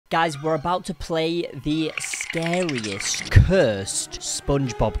Guys, we're about to play the scariest, cursed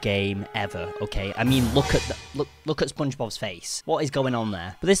SpongeBob game ever, okay? I mean, look at SpongeBob's face. What is going on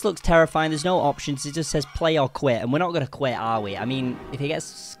there? But this looks terrifying. There's no options. It just says play or quit, and we're not going to quit, are we? I mean, if it gets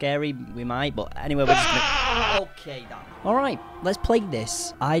scary, we might, but anyway, we're just going to... Okay, that... Alright, let's play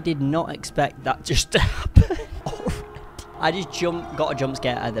this. I did not expect that just to happen. I just got a jump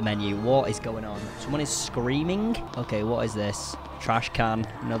scare at the menu. What is going on? Someone is screaming. Okay, what is this? Trash can.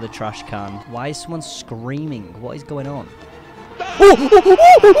 Another trash can. Why is someone screaming? What is going on? Oh,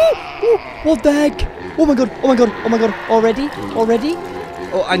 what the heck? Oh my god. Oh my god. Oh my god. Already?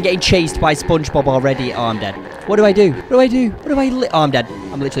 Oh, I'm getting chased by SpongeBob already. Oh, I'm dead. What do I do? What do I do? What do I... Oh, I'm dead.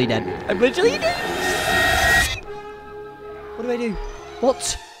 I'm literally dead. I'm literally dead. What do I do?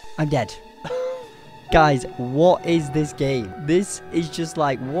 What? I'm dead. Guys, what is this game? This is just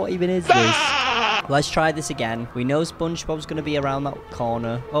like, what even is this? Let's try this again. We know SpongeBob's going to be around that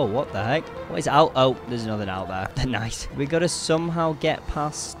corner. Oh, what the heck? What is out? Oh, there's nothing out there. Nice. We got to somehow get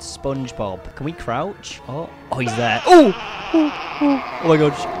past SpongeBob. Can we crouch? Oh, he's there. Oh my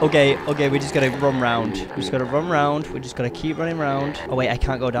gosh. Okay, we just got to run round. We just got to run round. We just got to keep running round. Oh, wait, I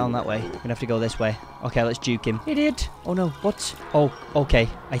can't go down that way. I'm going to have to go this way. Okay, let's juke him. Idiot. Oh, no. What? Oh, okay.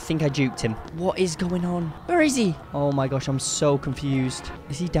 I think I juked him. What is going on? Where is he? Oh, my gosh. I'm so confused.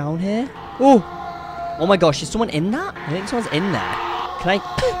 Is he down here? Oh my gosh, is someone in that? I think someone's in there. Can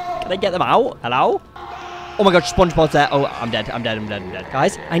I get them out? Hello? Oh my gosh, SpongeBob's there. Oh, I'm dead.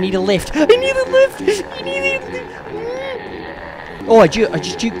 Guys, I need a lift. Oh, I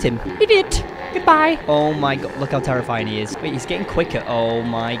just juked him. Idiot. Goodbye. Oh my god, look how terrifying he is. Wait, he's getting quicker. Oh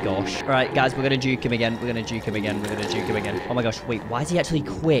my gosh. All right, guys, we're gonna juke him again. Oh my gosh, wait, why is he actually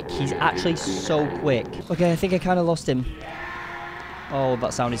quick? He's actually so quick. Okay, I think I kind of lost him. Oh,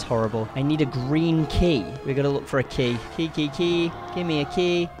 that sound is horrible. I need a green key. We're gonna look for a key. Key. Give me a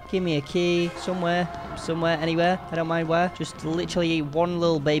key. Somewhere, anywhere. I don't mind where. Just literally one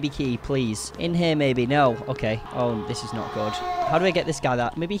little baby key, please. In here, maybe. No. Okay. Oh, this is not good. How do I get this guy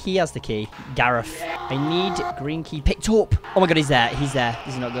that? Maybe he has the key. Gareth. I need green key picked up. Oh my god, he's there.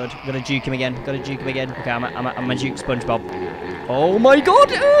 This is not good. I'm gonna juke him again. Okay, I'm a juke SpongeBob. Oh my god!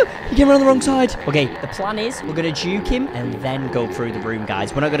 He came around the wrong side. Okay, the plan is we're gonna juke him and then go through the room,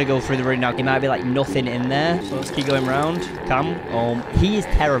 guys. We're not gonna go through the room now. It might be like nothing in there. So let's keep going round. Come. He is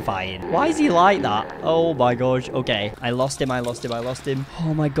terrifying. Why is he like that? Oh my gosh. Okay, I lost him.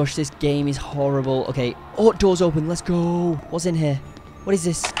 Oh my gosh, this game is horrible. Okay. Oh, door's open. Let's go. What's in here? What is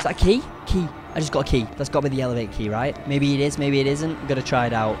this? Is that a key? I just got a key. That's got to be the elevator key, right? Maybe it is. Maybe it isn't. I'm gonna try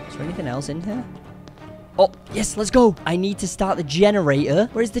it out. Is there anything else in here? Oh, yes, let's go. I need to start the generator.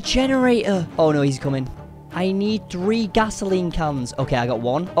 Where's the generator? Oh, no, he's coming. I need 3 gasoline cans. Okay, I got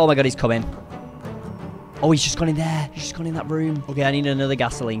 1. Oh, my God, he's coming. Oh, he's just gone in there. He's just gone in that room. Okay, I need another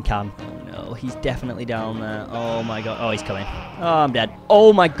gasoline can. Oh, no, he's definitely down there. Oh, my God. Oh, he's coming. Oh, I'm dead.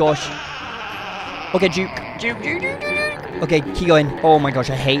 Oh, my gosh. Okay, juke. Okay, keep going. Oh, my gosh,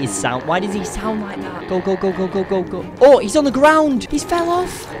 I hate his sound. Why does he sound like that? Go. Oh, he's on the ground. He's fell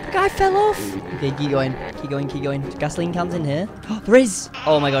off. The guy fell off. Okay, keep going. Gasoline cans in here. Oh, there is.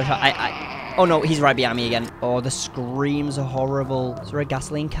 Oh, my gosh, Oh, no, he's right behind me again. Oh, the screams are horrible. Is there a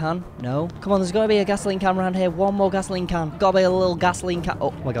gasoline can? No. Come on, there's got to be a gasoline can around here. One more gasoline can. Got to be a little gasoline can.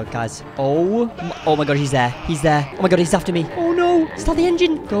 Oh, my God, guys. Oh my God, he's there. Oh, my God, he's after me. Oh, no. Start the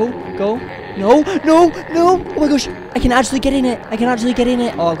engine. Go. No. Oh, my gosh. I can actually get in it.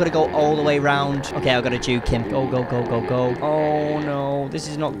 Oh, I've got to go all the way around. Okay, I've got to juke him. Go. Oh, no. This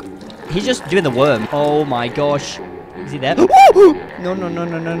is not... He's just doing the worm. Oh, my gosh. Is he there? No.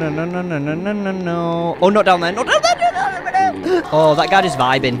 Oh, not down there. Oh, that guy just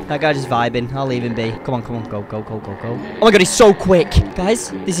vibing. I'll leave him be. Come on. Go. Oh my God, he's so quick.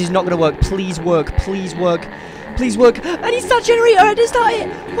 Guys, this is not going to work. Please work. I need to start generator. I did start it.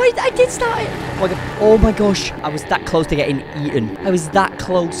 Wait, I did start it. Oh my gosh. I was that close to getting eaten. Oh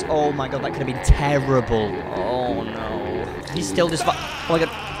my God, that could have been terrible. Oh no. He's still just... Oh my God.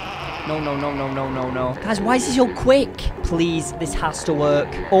 No. Guys, why is he so quick? Please, this has to work.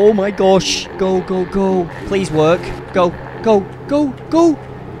 Oh my gosh. Go. Please work. Go.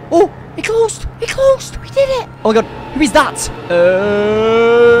 Oh, it closed. We did it. Oh my God. Who is that?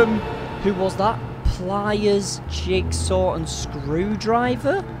 Who was that? Pliers, jigsaw, and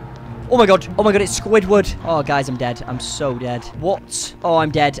screwdriver? Oh my god, it's Squidward. Oh, guys, I'm dead. I'm so dead. What? Oh,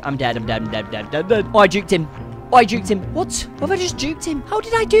 I'm dead. I'm dead. Oh, I juked him. What? What have I just juked him? How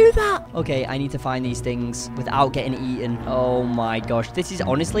did I do that? Okay, I need to find these things without getting eaten. Oh my gosh. This is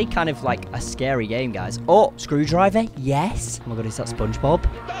honestly kind of like a scary game, guys. Oh, screwdriver. Yes. Oh my god, is that SpongeBob?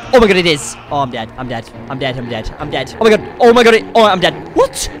 Oh my god, it is. Oh, I'm dead. Oh my god. Oh, I'm dead.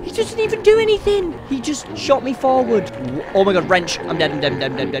 What? He He doesn't even do anything. He just shot me forward. Oh my god, wrench. I'm dead, I'm dead, I'm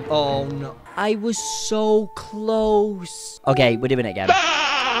dead, I'm dead, I'm dead. Oh no. I was so close. Okay, we're doing it again.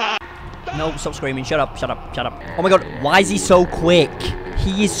 No, stop screaming. Shut up, shut up, shut up. Oh my god, why is he so quick?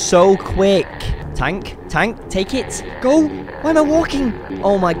 He is so quick. Tank, take it. Go. Why am I walking?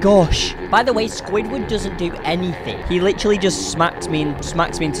 Oh my gosh. By the way, Squidward doesn't do anything. He literally just smacks me into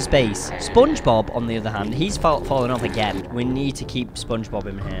space. SpongeBob, on the other hand, he's fallen off again. We need to keep SpongeBob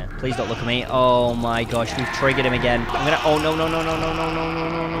in here. Please don't look at me. Oh my gosh, we've triggered him again. I'm gonna, oh no, no, no, no, no, no, no,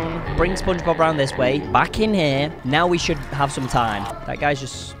 no, no, no. Bring SpongeBob around this way. Back in here. Now we should have some time. That guy's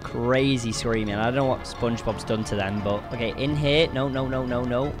just crazy screaming. I don't know what SpongeBob's done to them, but okay, in here. No, no, no, no,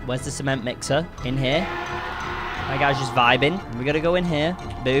 no. Where's the cement mixer? In here. My guy's just vibing. We gotta go in here.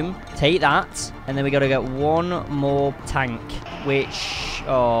 Boom. Take that. And then we gotta get one more tank. Which...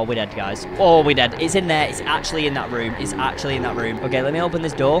 oh, we're dead, guys. Oh, we're dead. It's in there. It's actually in that room. It's actually in that room. Okay, let me open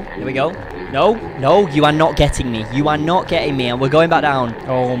this door. Here we go. No. No, you are not getting me. You are not getting me. And we're going back down.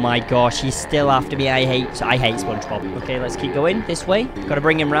 Oh my gosh. He's still after me. I hate SpongeBob. Okay, let's keep going. This way. Gotta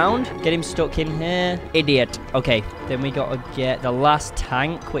bring him round. Get him stuck in here. Idiot. Okay. Then we gotta get the last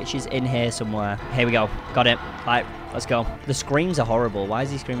tank, which is in here somewhere. Here we go. Got it. Right, let's go. The screams are horrible. Why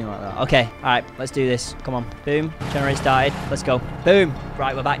is he screaming like that? Okay, all right, let's do this. Come on. Boom. Generator started. Let's go. Boom.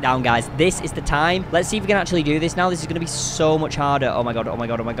 Right, we're back down, guys. This is the time. Let's see if we can actually do this now. This is going to be so much harder. Oh my god, oh my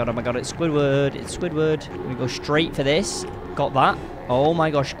god, oh my god, oh my god. It's Squidward. It's Squidward. We go straight for this. Got that. Oh my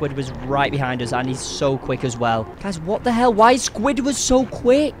gosh, Squidward was right behind us, and he's so quick as well. Guys, what the hell? Why is Squidward so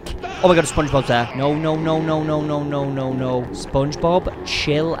quick? Oh my god, SpongeBob's there. No, no, no, no, no, no, no, no, no. SpongeBob,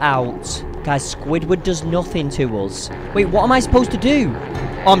 chill out. Guys, Squidward does nothing to us. Wait, what am I supposed to do?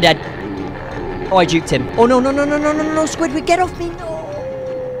 Oh, I'm dead. Oh, I juked him. Oh, no, no, no, no, no, no, no, Squidward, get off me. No.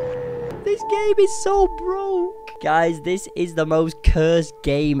 This game is so broke. Guys, this is the most cursed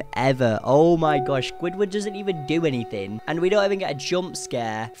game ever. Oh my gosh, Squidward doesn't even do anything. And we don't even get a jump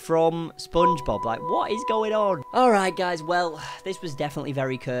scare from SpongeBob. Like, what is going on? Alright, guys, well, this was definitely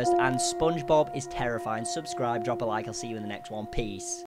very cursed. And SpongeBob is terrifying. Subscribe, drop a like. I'll see you in the next one. Peace.